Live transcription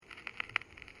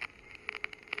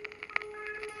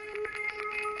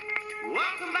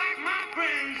Welcome back, my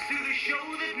friends, to the show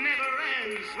that never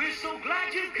ends. We're so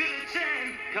glad you could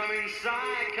attend. Come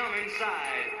inside, come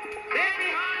inside. There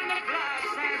behind the glass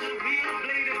stands a real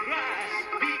blade of grass.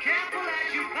 Be careful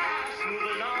as you pass. Move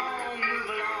along, move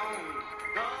along.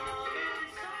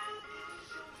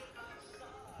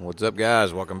 What's up,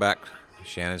 guys? Welcome back.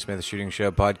 Shannon Smith Shooting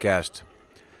Show podcast,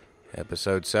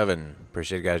 episode 7.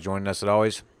 Appreciate you guys joining us as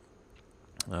always.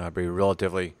 Be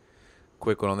relatively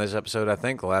quick one on this episode, I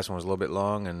think. The last one was a little bit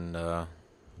long, and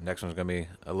next one's going to be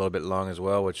a little bit long as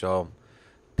well, which I'll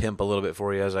pimp a little bit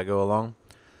for you as I go along.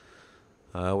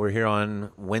 We're here on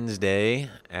Wednesday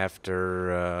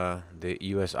after the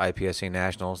U.S. IPSC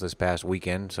Nationals this past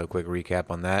weekend, so quick recap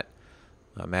on that.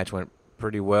 Match went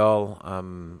pretty well.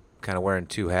 I'm kind of wearing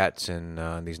two hats in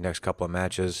these next couple of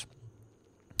matches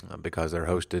because they're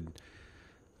hosted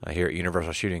here at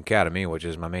Universal Shooting Academy, which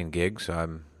is my main gig, so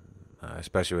I'm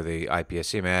especially with the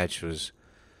IPSC match, was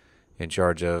in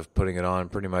charge of putting it on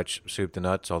pretty much soup to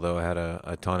nuts, although I had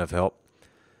a ton of help,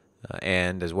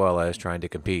 and as well as trying to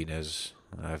compete. As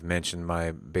I've mentioned,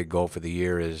 my big goal for the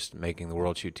year is making the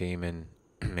World Shoot team in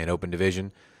open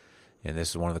division, and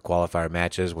this is one of the qualifier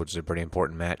matches, which is a pretty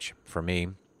important match for me.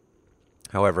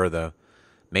 However, the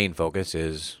main focus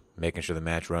is making sure the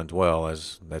match runs well,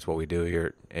 as that's what we do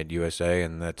here at USA,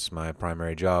 and that's my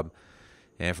primary job.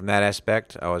 And from that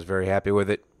aspect, I was very happy with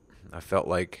it. I felt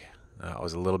like I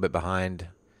was a little bit behind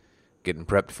getting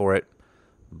prepped for it,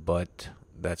 but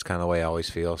that's kind of the way I always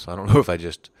feel. So I don't know if I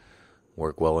just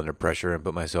work well under pressure and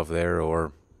put myself there,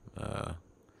 or if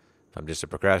I'm just a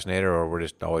procrastinator, or we're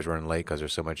just always running late because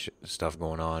there's so much stuff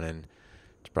going on, and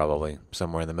it's probably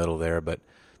somewhere in the middle there. But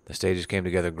the stages came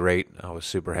together great. I was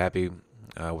super happy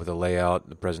with the layout.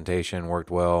 The presentation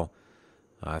worked well.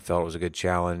 I felt it was a good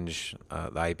challenge. The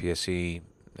IPSC,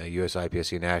 the U.S.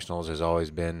 IPSC Nationals has always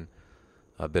been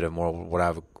a bit of more what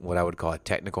I would call a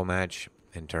technical match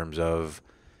in terms of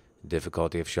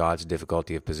difficulty of shots,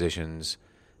 difficulty of positions,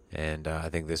 and I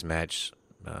think this match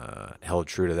held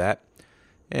true to that.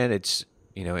 And it's,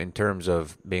 in terms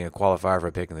of being a qualifier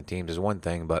for picking the teams is one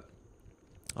thing, but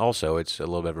also it's a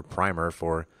little bit of a primer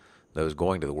for those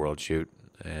going to the World Shoot.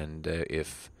 And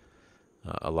if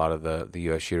a lot of the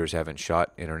U.S. shooters haven't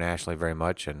shot internationally very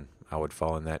much, and I would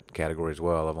fall in that category as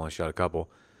well. I've only shot a couple.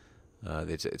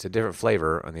 It's a different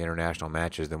flavor on the international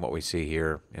matches than what we see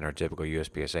here in our typical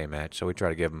USPSA match, so we try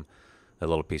to give them a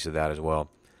little piece of that as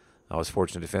well. I was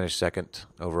fortunate to finish second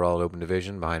overall at Open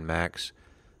Division behind Max.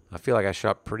 I feel like I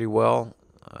shot pretty well.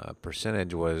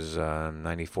 Percentage was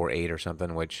 94.8 or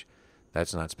something, which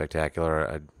that's not spectacular.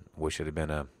 I wish it had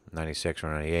been a 96 or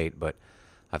 98, but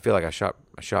I feel like I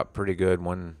shot pretty good.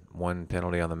 One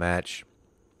penalty on the match,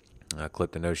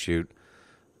 clipped a no shoot,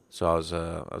 so I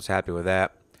was happy with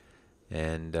that,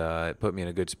 and it put me in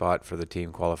a good spot for the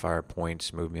team qualifier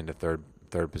points. Moved me into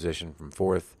third position from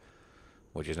fourth,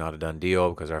 which is not a done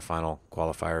deal because our final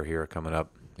qualifier here coming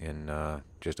up in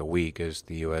just a week is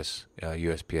the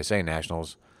USPSA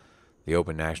Nationals, the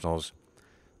Open Nationals.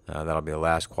 That'll be the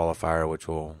last qualifier, which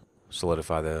will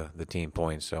solidify the team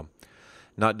points. So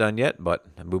not done yet, but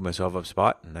I moved myself up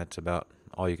spot, and that's about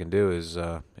all you can do is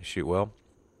shoot well.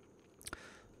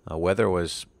 Weather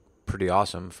was pretty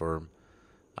awesome for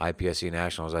IPSC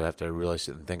Nationals. I'd have to really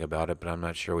sit and think about it, but I'm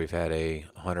not sure we've had a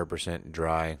 100%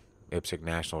 dry IPSC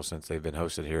Nationals since they've been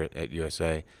hosted here at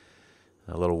USA.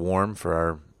 A little warm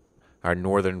for our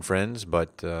northern friends,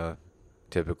 but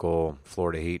typical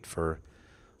Florida heat for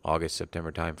August,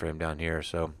 September time frame down here,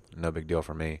 so no big deal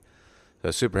for me. So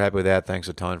super happy with that. Thanks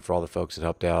a ton for all the folks that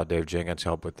helped out. Dave Jenkins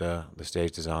helped with the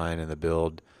stage design and the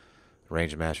build.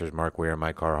 Range Masters, Mark Weir and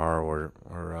Mike Carhar were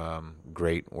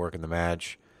great working the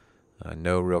match.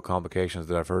 No real complications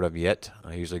that I've heard of yet.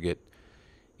 I usually get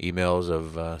emails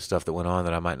of stuff that went on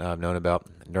that I might not have known about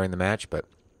during the match, but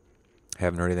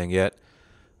haven't heard anything yet.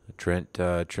 Trent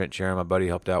Sharon, my buddy,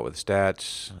 helped out with the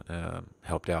stats.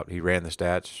 He ran the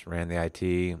stats, ran the IT.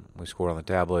 We scored on the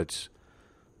tablets.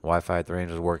 Wi-Fi at the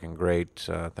range was working great.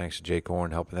 Thanks to Jake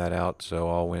Horn helping that out. So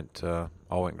all went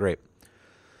great.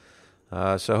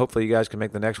 So hopefully you guys can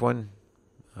make the next one.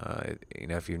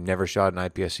 If you've never shot an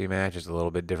IPSC match, it's a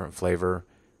little bit different flavor.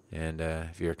 And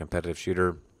if you're a competitive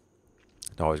shooter,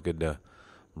 it's always good to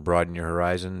broaden your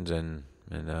horizons and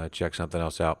check something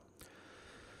else out.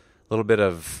 A little bit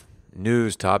of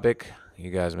news topic.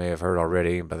 You guys may have heard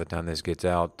already by the time this gets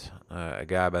out. A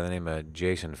guy by the name of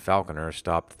Jason Falconer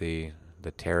stopped the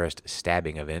terrorist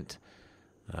stabbing event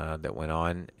that went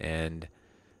on, and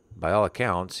by all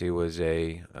accounts, he was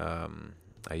a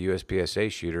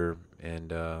USPSA shooter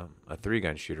and a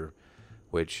 3-gun shooter,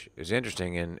 which is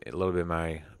interesting. In a little bit of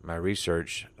my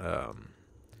research,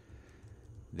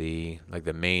 the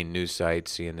main news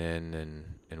sites, CNN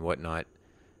and whatnot.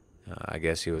 I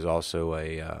guess he was also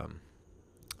a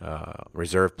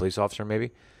reserve police officer,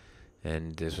 maybe.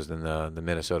 And this was in the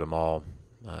Minnesota Mall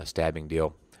stabbing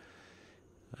deal.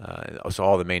 So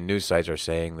all the main news sites are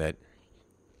saying that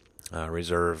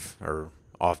reserve or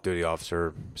off-duty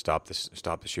officer stopped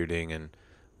the shooting, and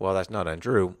well, that's not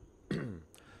untrue.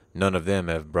 None of them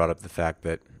have brought up the fact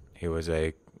that he was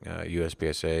a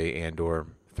USPSA and/or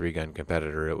 3-gun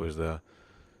competitor. It was the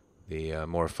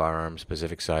more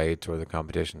firearm-specific sites or the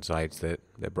competition sites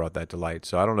that brought that to light.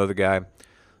 So I don't know the guy.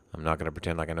 I'm not going to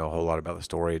pretend like I know a whole lot about the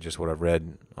story, just what I've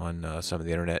read on some of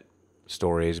the internet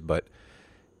stories, but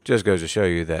just goes to show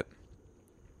you that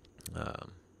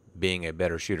being a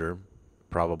better shooter,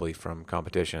 probably from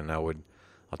competition, I'll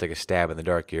take a stab in the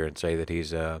dark here and say that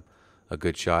he's a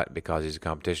good shot because he's a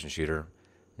competition shooter,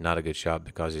 not a good shot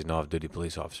because he's an off-duty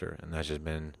police officer. And that's just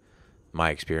been my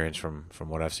experience from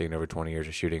what I've seen over 20 years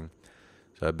of shooting.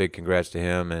 So a big congrats to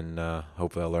him, and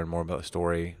hopefully I'll learn more about the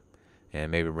story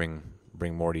and maybe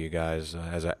bring more to you guys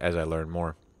as I learn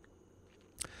more.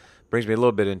 Brings me a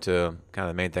little bit into kind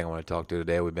of the main thing I want to talk to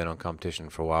today. We've been on competition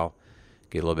for a while.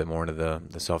 Get a little bit more into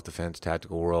the self-defense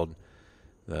tactical world.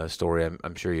 The story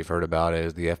I'm sure you've heard about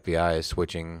is the FBI is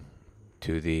switching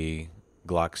to the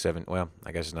Glock 7. Well,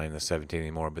 I guess it's not even the 17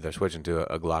 anymore, but they're switching to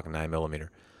a Glock 9mm,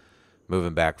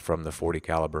 moving back from the 40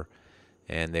 caliber.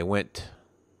 And they went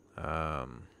to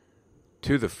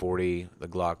the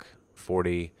Glock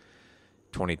 40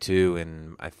 22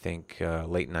 in, I think,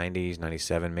 late 90s,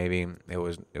 97 maybe. It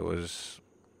was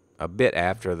a bit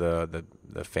after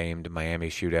the famed Miami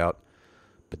shootout,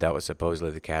 but that was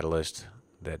supposedly the catalyst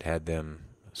that had them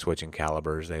switching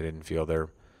calibers. They didn't feel their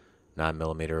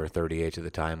 9mm or 38 at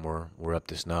the time were up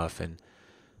to snuff. And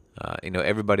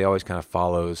everybody always kind of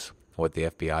follows what the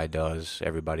FBI does,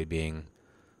 everybody being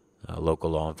local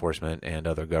law enforcement and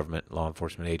other government law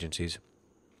enforcement agencies.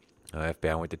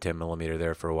 FBI went to 10mm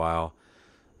there for a while.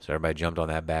 So everybody jumped on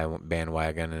that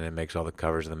bandwagon, and it makes all the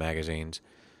covers of the magazines.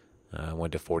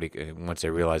 Went to 40 once they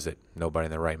realized that nobody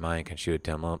in their right mind can shoot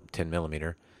a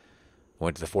 10mm.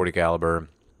 Went to the 40 caliber.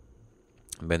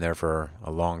 Been there for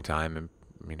a long time, and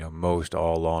most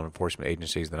all law enforcement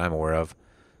agencies that I'm aware of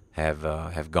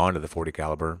have gone to the 40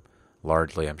 caliber,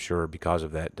 largely I'm sure because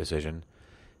of that decision.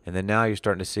 And then now you're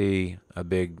starting to see a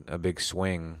big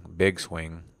swing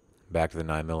back to the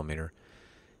 9mm,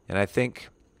 and I think.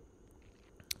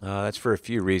 That's for a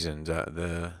few reasons.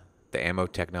 The ammo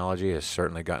technology has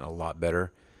certainly gotten a lot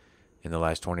better in the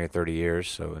last 20 or 30 years.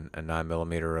 So a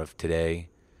 9mm of today,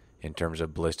 in terms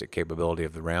of ballistic capability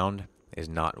of the round, is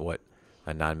not what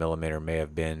a 9mm may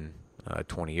have been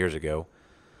 20 years ago.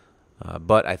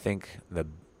 But I think the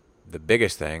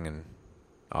biggest thing, and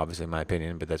obviously my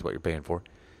opinion, but that's what you're paying for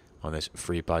on this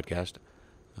free podcast,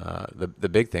 the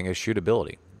big thing is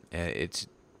shootability. It's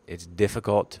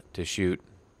difficult to shoot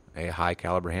a high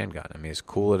caliber handgun. I mean, as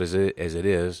cool as it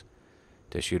is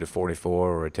to shoot a 44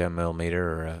 or a 10mm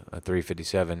or a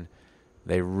 357,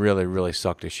 they really, really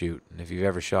suck to shoot. And if you've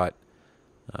ever shot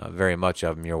very much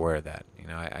of them, you're aware of that.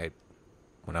 I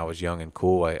when I was young and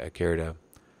cool, I carried a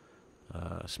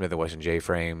Smith & Wesson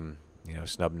J-frame,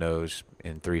 snub nose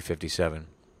in 357,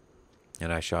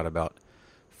 and I shot about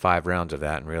 5 rounds of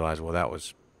that and realized, well, that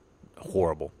was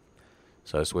horrible.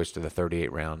 So I switched to the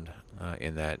 38 round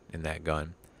in that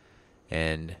gun.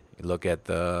 And you look at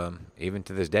even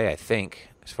to this day, I think,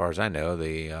 as far as I know,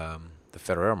 the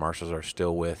Federal Air Marshals are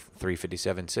still with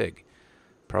 357 SIG,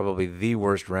 probably the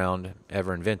worst round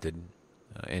ever invented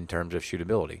in terms of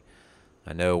shootability.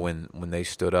 I know when they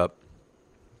stood up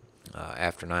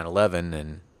after 9/11,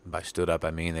 and by stood up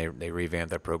I mean they revamped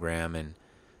their program and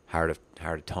hired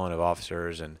a ton of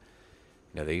officers, and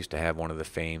they used to have one of the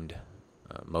famed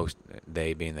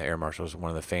they being the Air Marshals, one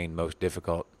of the famed most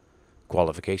difficult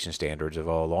qualification standards of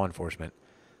all law enforcement,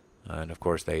 and of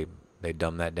course they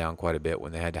dumbed that down quite a bit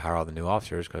when they had to hire all the new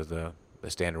officers because the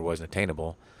standard wasn't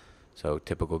attainable. So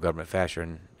typical government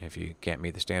fashion, if you can't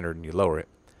meet the standard, and you lower it.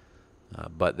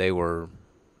 But they were,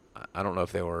 I don't know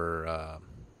if they were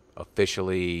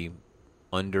officially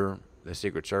under the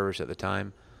Secret Service at the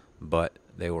time, but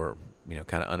they were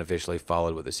kind of unofficially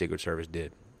followed what the Secret Service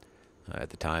did. At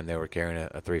the time they were carrying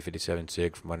a 357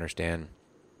 SIG, from what I understand,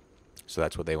 so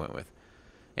that's what they went with.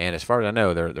 And as far as I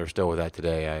know, they're still with that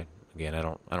today. I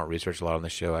don't research a lot on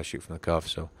this show. I shoot from the cuff,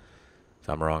 so if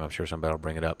I'm wrong, I'm sure somebody will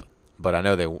bring it up. But I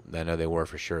know they were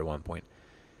for sure at one point.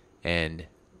 And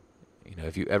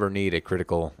if you ever need a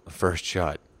critical first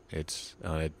shot, it's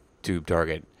on a tube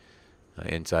target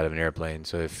inside of an airplane.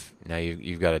 So if now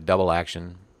you've got a double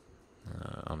action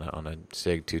on a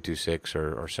SIG 226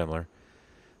 or similar,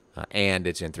 and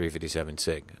it's in 357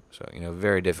 SIG. So,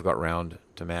 very difficult round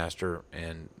to master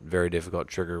and very difficult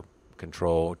trigger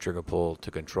pull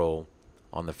to control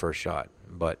on the first shot.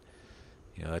 But,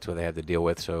 that's what they have to deal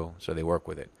with, so they work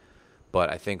with it. But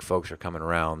I think folks are coming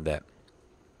around that,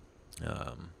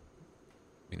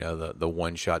 the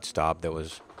one-shot stop that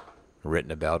was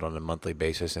written about on a monthly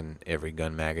basis in every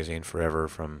gun magazine forever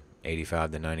from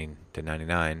 85 to 90 to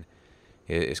 99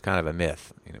 is kind of a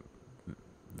myth.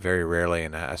 Very rarely,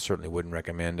 and I certainly wouldn't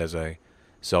recommend as a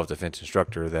self-defense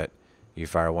instructor that you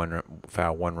fire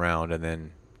one round and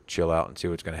then chill out and see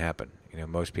what's going to happen.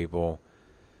 Most people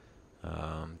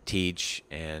teach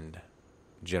and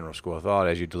general school of thought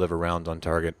as you deliver rounds on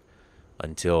target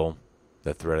until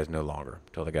the threat is no longer,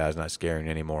 until the guy's not scaring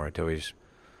you anymore, until he's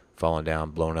fallen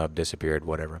down, blown up, disappeared,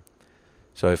 whatever.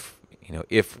 So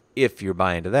if you're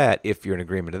buying into that, if you're in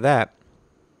agreement to that,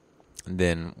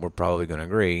 then we're probably going to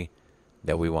agree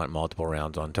that we want multiple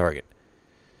rounds on target.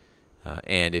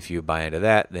 And if you buy into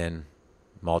that, then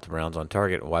multiple rounds on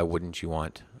target, why wouldn't you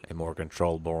want a more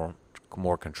controllable,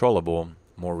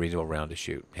 more reasonable round to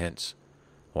shoot? Hence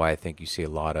why I think you see a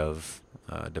lot of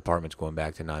departments going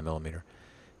back to 9mm.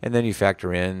 And then you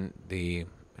factor in the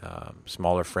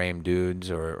smaller frame dudes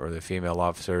or the female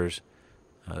officers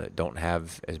that don't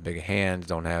have as big hands,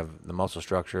 don't have the muscle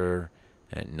structure,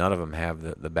 and none of them have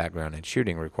the background in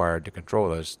shooting required to control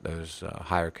those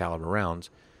higher caliber rounds.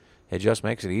 It just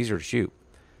makes it easier to shoot.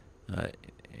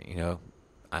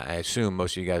 I assume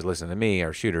most of you guys listening to me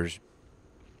are shooters,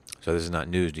 so this is not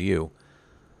news to you.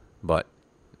 But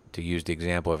to use the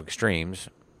example of extremes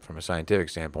from a scientific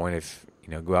standpoint, if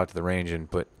go out to the range and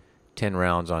put 10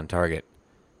 rounds on target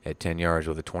at 10 yards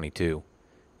with a 22,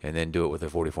 and then do it with a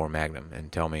 44 Magnum,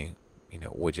 and tell me,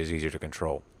 which is easier to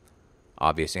control.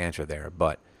 Obvious answer there,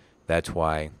 but that's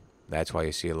why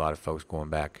you see a lot of folks going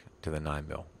back to the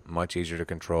 9mm. Much easier to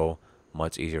control,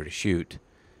 much easier to shoot,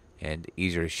 and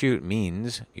easier to shoot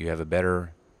means you have a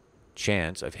better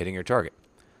chance of hitting your target,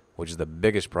 which is the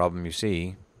biggest problem you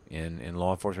see in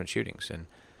law enforcement shootings. And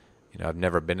I've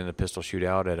never been in a pistol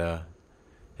shootout at a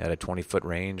 20-foot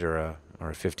range or a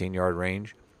 15-yard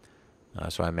range,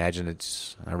 so I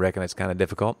reckon it's kind of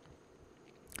difficult.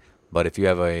 But if you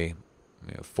have a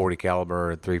 40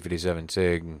 caliber, 357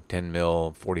 SIG, 10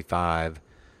 mil, 45,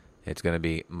 it's going to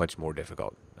be much more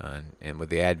difficult. And with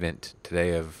the advent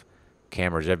today of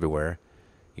cameras everywhere,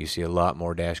 you see a lot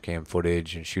more dash cam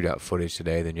footage and shootout footage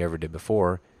today than you ever did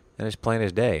before. And it's plain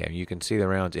as day. I mean, you can see the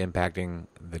rounds impacting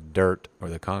the dirt or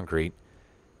the concrete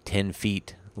 10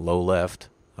 feet low left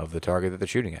of the target that they're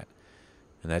shooting at.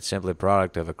 And that's simply a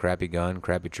product of a crappy gun,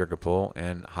 crappy trigger pull,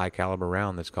 and high caliber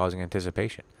round that's causing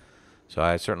anticipation. So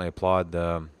I certainly applaud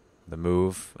the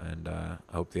move, and I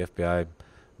hope the FBI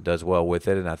does well with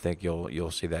it. And I think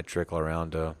you'll see that trickle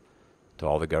around to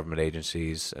all the government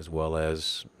agencies, as well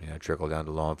as trickle down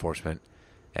to law enforcement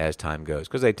as time goes,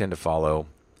 because they tend to follow.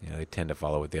 They tend to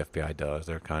follow what the FBI does.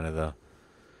 They're kind of the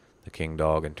king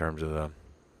dog in terms of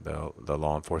the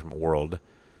law enforcement world,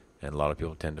 and a lot of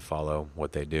people tend to follow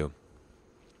what they do.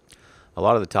 A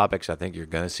lot of the topics I think you're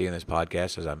going to see in this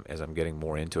podcast, as I'm getting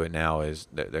more into it now, is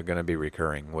they're going to be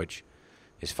recurring, which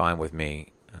is fine with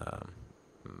me.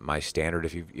 My standard,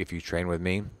 if you train with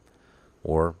me,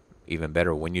 or even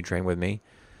better, when you train with me,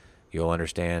 you'll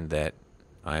understand that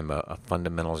I'm a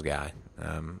fundamentals guy.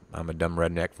 I'm a dumb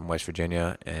redneck from West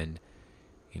Virginia, and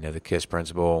the KISS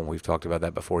principle, and we've talked about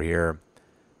that before here.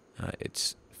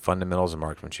 It's fundamentals of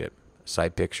marksmanship,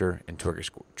 sight picture, and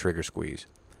trigger squeeze.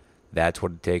 That's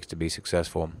what it takes to be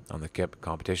successful on the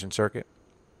competition circuit.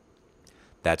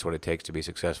 That's what it takes to be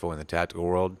successful in the tactical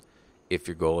world if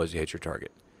your goal is to hit your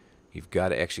target. You've got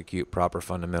to execute proper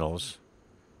fundamentals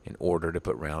in order to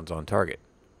put rounds on target.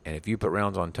 And if you put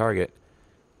rounds on target,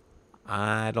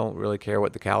 I don't really care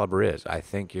what the caliber is. I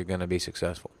think you're going to be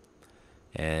successful.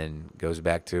 And goes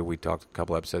back to, we talked a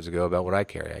couple episodes ago about what I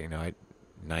carry.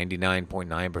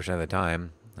 99.9% of the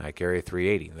time, I carry a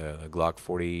 380, the Glock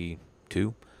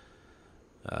 42.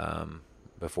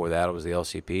 Before that, it was the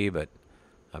LCP, but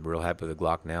I'm real happy with the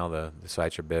Glock now. The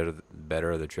sights are better,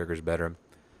 the trigger's better.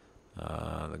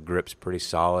 The grip's pretty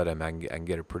solid. I can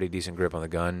get a pretty decent grip on the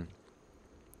gun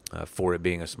for it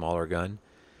being a smaller gun.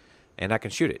 And I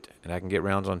can shoot it, and I can get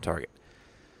rounds on target.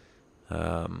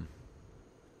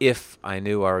 If I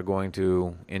knew I were going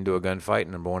into a gunfight,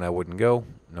 number one, I wouldn't go.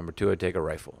 Number two, I'd take a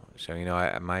rifle. So,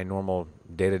 my normal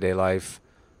day-to-day life,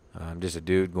 I'm just a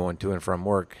dude going to and from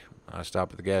work. I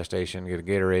stop at the gas station, get a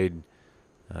Gatorade.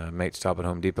 Mate stop at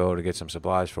Home Depot to get some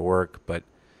supplies for work. But,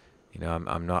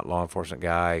 I'm not a law enforcement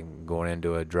guy going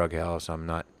into a drug house. I'm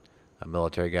not a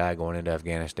military guy going into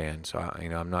Afghanistan. So,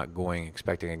 I'm not going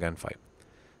expecting a gunfight.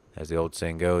 As the old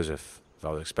saying goes, if I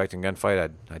was expecting a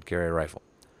gunfight, I'd carry a rifle.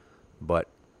 But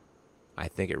I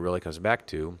think it really comes back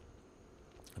to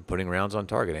putting rounds on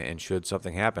target. And should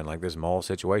something happen, like this mall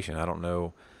situation, I don't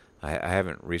know. I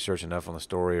haven't researched enough on the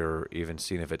story or even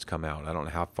seen if it's come out. I don't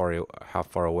know how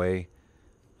far away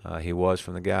he was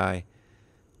from the guy.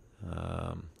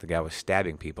 The guy was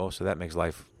stabbing people, so that makes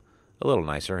life a little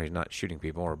nicer. He's not shooting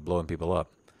people or blowing people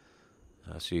up.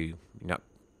 So you're not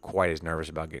quite as nervous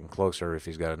about getting closer if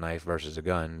he's got a knife versus a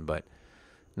gun. But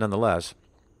nonetheless,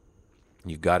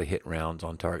 you've got to hit rounds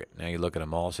on target. Now you look at a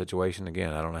mall situation.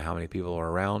 Again, I don't know how many people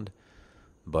are around,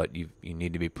 but you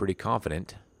need to be pretty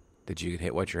confident that you can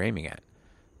hit what you're aiming at.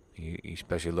 You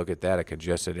especially look at that, a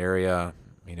congested area.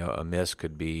 A miss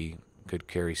could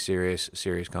carry serious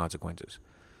consequences.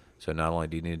 So not only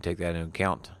do you need to take that into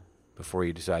account before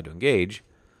you decide to engage,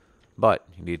 but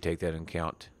you need to take that into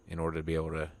account in order to be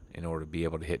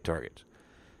able to hit targets.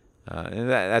 And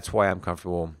that's why I'm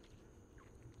comfortable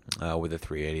with the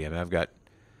 380. I mean,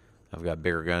 I've got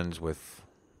bigger guns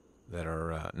that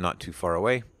are not too far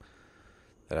away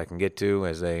that I can get to.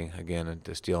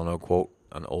 To steal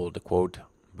an old quote,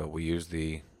 but we use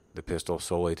the pistol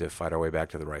solely to fight our way back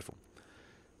to the rifle.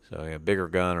 So a bigger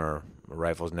gun or a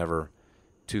rifle is never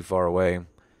too far away,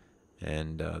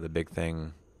 and the big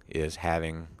thing is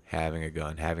having a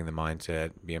gun, having the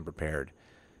mindset, being prepared.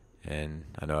 And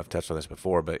I know I've touched on this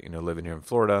before, but living here in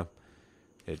Florida,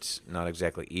 it's not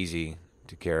exactly easy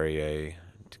to carry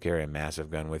a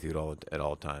massive gun with you at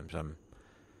all times. I'm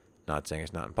not saying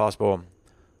it's not impossible,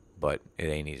 but it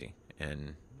ain't easy.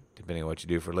 And depending on what you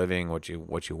do for a living, what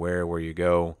you wear, where you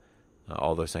go,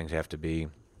 all those things have to be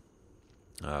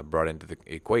brought into the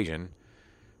equation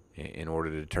in order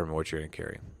to determine what you're going to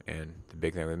carry. And the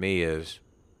big thing with me is,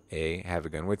 have a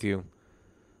gun with you.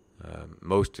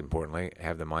 Most importantly,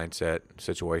 have the mindset,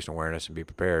 situational awareness, and be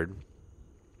prepared.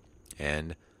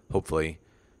 And hopefully,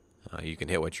 you can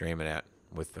hit what you're aiming at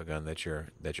with the gun that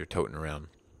you're toting around.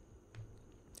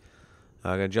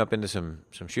 I'm going to jump into some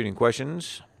shooting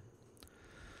questions.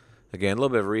 Again, a little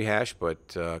bit of a rehash,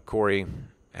 but Corey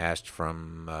asked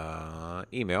from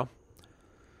email.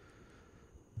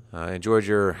 Enjoyed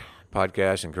your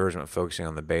podcast, encouragement focusing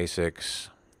on the basics.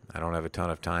 I don't have a ton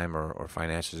of time or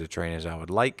finances to train as I would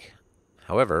like.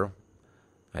 However,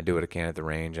 I do what I can at the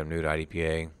range. I'm new to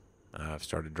IDPA. I've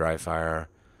started dry fire.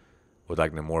 Would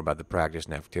like to know more about the practice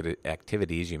and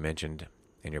activities you mentioned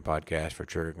in your podcast for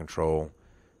trigger control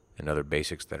and other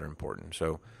basics that are important.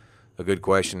 So a good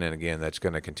question, and again, that's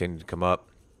going to continue to come up.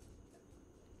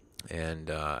 And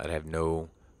I'd have no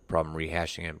problem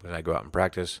rehashing it because I go out and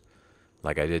practice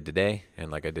like I did today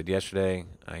and like I did yesterday.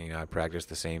 I practiced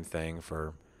the same thing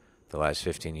for the last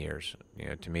 15 years.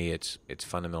 To me, it's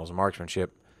fundamentals of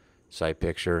marksmanship, sight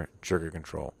picture, trigger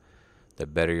control. The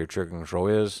better your trigger control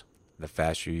is, the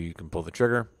faster you can pull the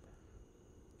trigger.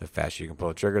 The faster you can pull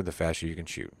the trigger, the faster you can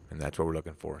shoot. And that's what we're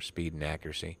looking for, speed and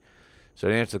accuracy. So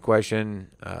to answer the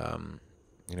question,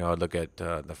 I'd look at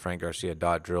the Frank Garcia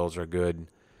dot drills are good.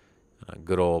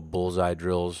 Good old bullseye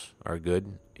drills are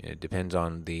good. It depends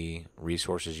on the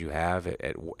resources you have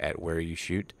at where you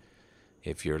shoot.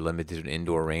 If you're limited to an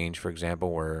indoor range, for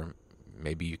example, where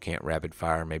maybe you can't rapid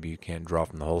fire, maybe you can't draw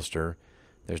from the holster,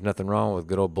 there's nothing wrong with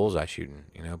good old bullseye shooting.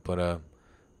 Put a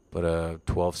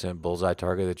 12-cent bullseye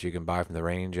target that you can buy from the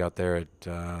range out there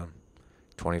at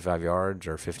 25 yards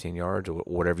or 15 yards or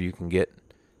whatever you can get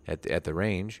at the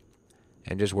range,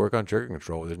 and just work on trigger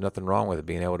control. There's nothing wrong with it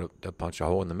being able to punch a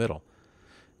hole in the middle.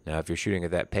 Now, if you're shooting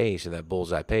at that pace, at that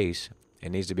bullseye pace,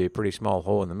 it needs to be a pretty small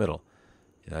hole in the middle.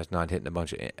 That's not hitting a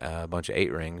bunch of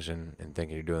 8 rings and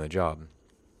thinking you're doing the job.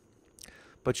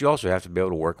 But you also have to be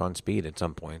able to work on speed at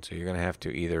some point. So you're going to have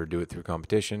to either do it through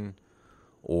competition,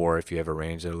 or if you have a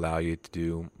range that allow you to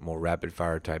do more rapid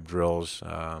fire type drills.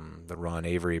 The Ron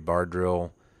Avery bar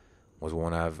drill was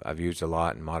one I've used a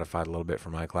lot and modified a little bit for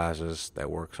my classes.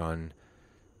 That works on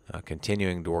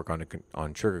continuing to work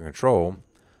on trigger control,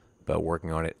 but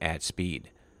working on it at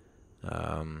speed.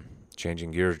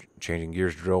 Changing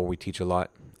gears drill we teach a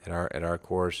lot at our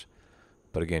course,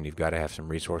 but again, you've got to have some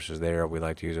resources there. We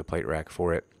like to use a plate rack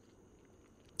for it,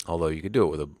 although you could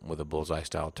do it with a bullseye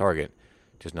style target,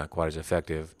 just not quite as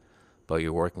effective. But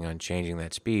you're working on changing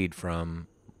that speed from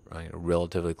a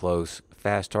relatively close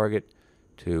fast target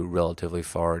to relatively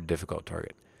far difficult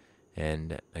target.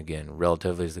 And again,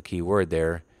 relatively is the key word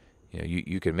there.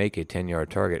 You can make a 10-yard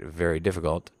target very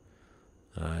difficult.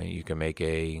 You can make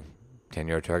a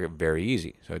 10-yard target very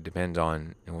easy. So it depends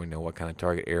on what kind of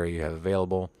target area you have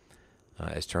available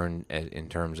in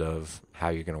terms of how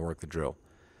you're going to work the drill.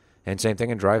 And same thing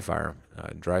in dry fire.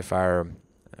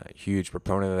 Huge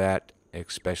proponent of that.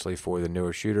 especially for the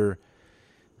newer shooter.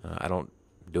 I don't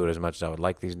do it as much as I would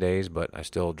like these days, but I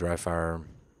still dry fire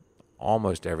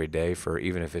almost every day, for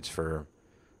even if it's for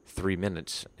 3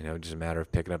 minutes. Just a matter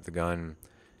of picking up the gun,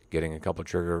 getting a couple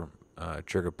trigger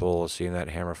pulls, seeing that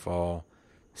hammer fall,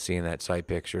 seeing that sight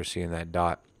picture, seeing that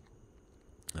dot.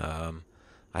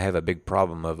 I have a big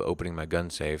problem of opening my gun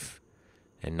safe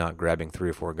and not grabbing 3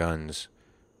 or 4 guns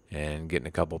and getting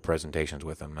a couple presentations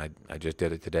with them. I just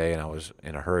did it today, and I was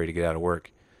in a hurry to get out of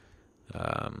work.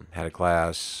 Had a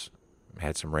class,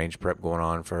 had some range prep going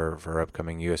on for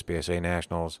upcoming USPSA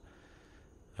Nationals.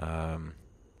 I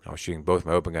was shooting both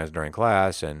my open guns during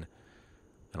class, and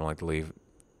I don't like to leave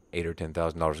 $8,000 or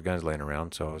 $10,000 of guns laying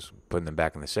around, so I was putting them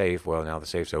back in the safe. Well, now the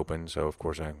safe's open, so of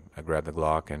course I grabbed the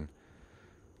Glock and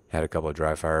had a couple of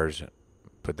dry fires,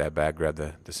 put that back, grabbed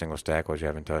the single stack, which I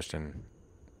haven't touched in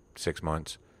 6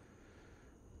 months.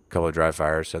 A couple of dry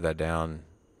fires, set that down.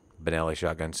 Benelli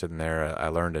shotgun sitting there. I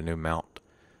learned a new mount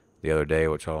the other day,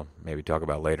 which I'll maybe talk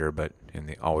about later, but in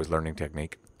the always learning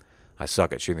technique. I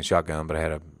suck at shooting the shotgun, but I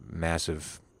had a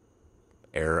massive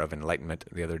era of enlightenment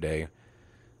the other day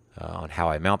on how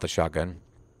I mount the shotgun.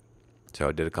 So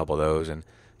I did a couple of those. And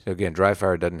so again, dry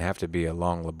fire doesn't have to be a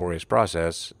long, laborious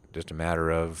process, just a matter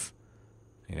of,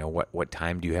 what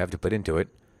time do you have to put into it.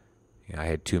 I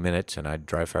had 2 minutes, and I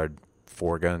dry fired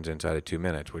 4 guns inside of 2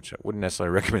 minutes, which I wouldn't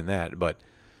necessarily recommend that, but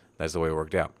that's the way it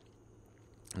worked out.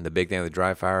 And the big thing with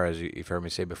dry fire, as you've heard me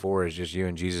say before, is just you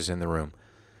and Jesus in the room.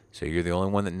 So you're the only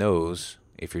one that knows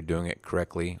if you're doing it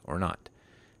correctly or not.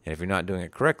 And if you're not doing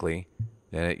it correctly,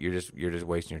 then you're just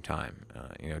wasting your time.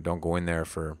 Don't go in there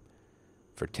for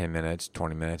 10 minutes,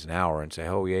 20 minutes, an hour, and say,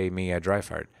 "Oh, yay, me, I dry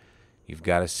fired." You've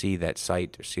got to see that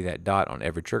sight or see that dot on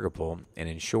every trigger pull and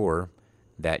ensure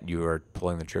that you are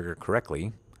pulling the trigger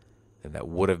correctly, that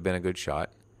would have been a good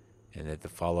shot, and that the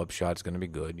follow-up shot's going to be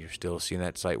good. You're still seeing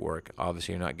that sight work.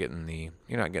 Obviously, you're not getting the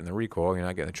recoil, you're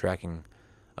not getting the tracking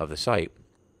of the sight.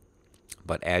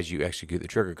 But as you execute the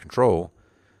trigger control,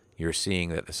 you're seeing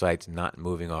that the sight's not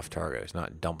moving off target. It's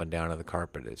not dumping down to the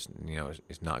carpet. It's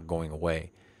not going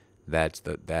away. That's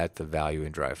the value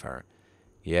in dry fire.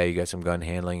 Yeah, you got some gun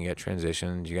handling, you got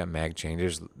transitions, you got mag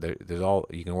changes. There's all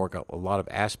you can work out a lot of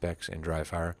aspects in dry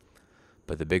fire,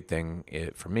 but the big thing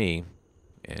for me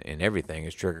in everything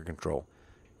is trigger control.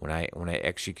 When I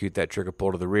execute that trigger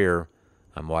pull to the rear,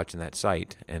 I'm watching that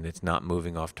sight and it's not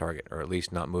moving off target, or at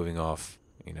least not moving off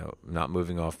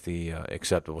the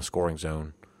acceptable scoring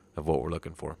zone of what we're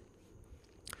looking for.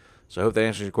 So I hope that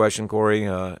answers your question, Corey.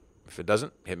 If it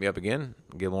doesn't, hit me up again,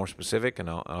 get more specific, and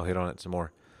I'll hit on it some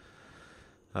more.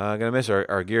 I'm going to miss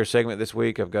our gear segment this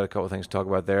week. I've got a couple things to talk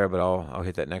about there, but I'll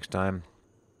hit that next time.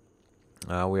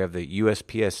 We have the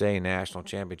USPSA National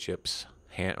Championships,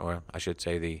 or I should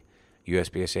say the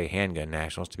USPSA Handgun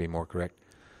Nationals, to be more correct,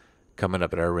 coming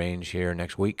up at our range here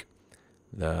next week.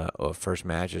 The first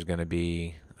match is going to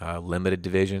be limited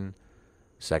division.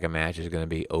 Second match is going to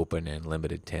be open and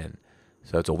limited 10.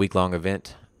 So it's a week-long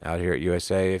event out here at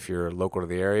USA. If you're local to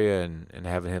the area and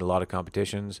haven't hit a lot of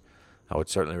competitions, I would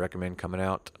certainly recommend coming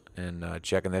out and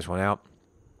checking this one out.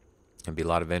 There'll be a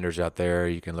lot of vendors out there.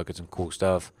 You can look at some cool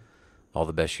stuff. All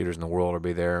the best shooters in the world will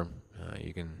be there.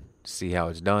 You can see how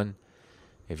it's done.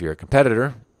 If you're a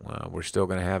competitor, we're still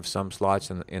going to have some slots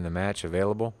in the match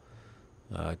available.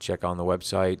 Check on the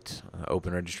website.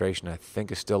 Open registration, I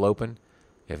think, is still open.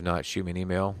 If not, shoot me an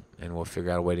email, and we'll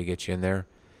figure out a way to get you in there.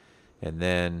 And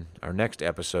then our next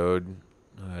episode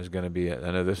is going to be,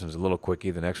 I know this one's a little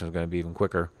quickie. The next one's going to be even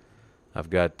quicker. I've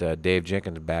got Dave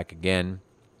Jenkins back again.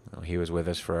 He was with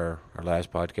us for our last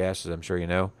podcast, as I'm sure you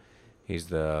know.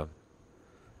 He's I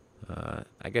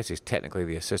guess he's technically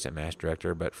the assistant match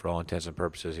director, but for all intents and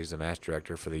purposes, he's the match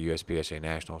director for the USPSA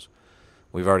Nationals.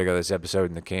 We've already got this episode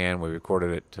in the can. We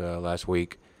recorded it last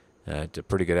week. It's a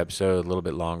pretty good episode, a little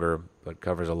bit longer, but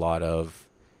covers a lot of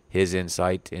his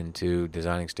insight into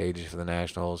designing stages for the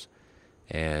Nationals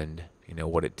and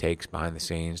what it takes behind the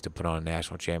scenes to put on a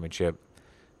national championship,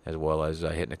 as well as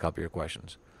hitting a couple of your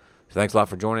questions. So thanks a lot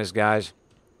for joining us, guys.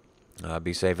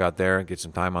 Be safe out there. Get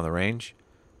some time on the range.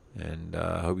 And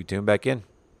hope you tune back in.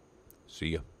 See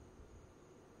ya.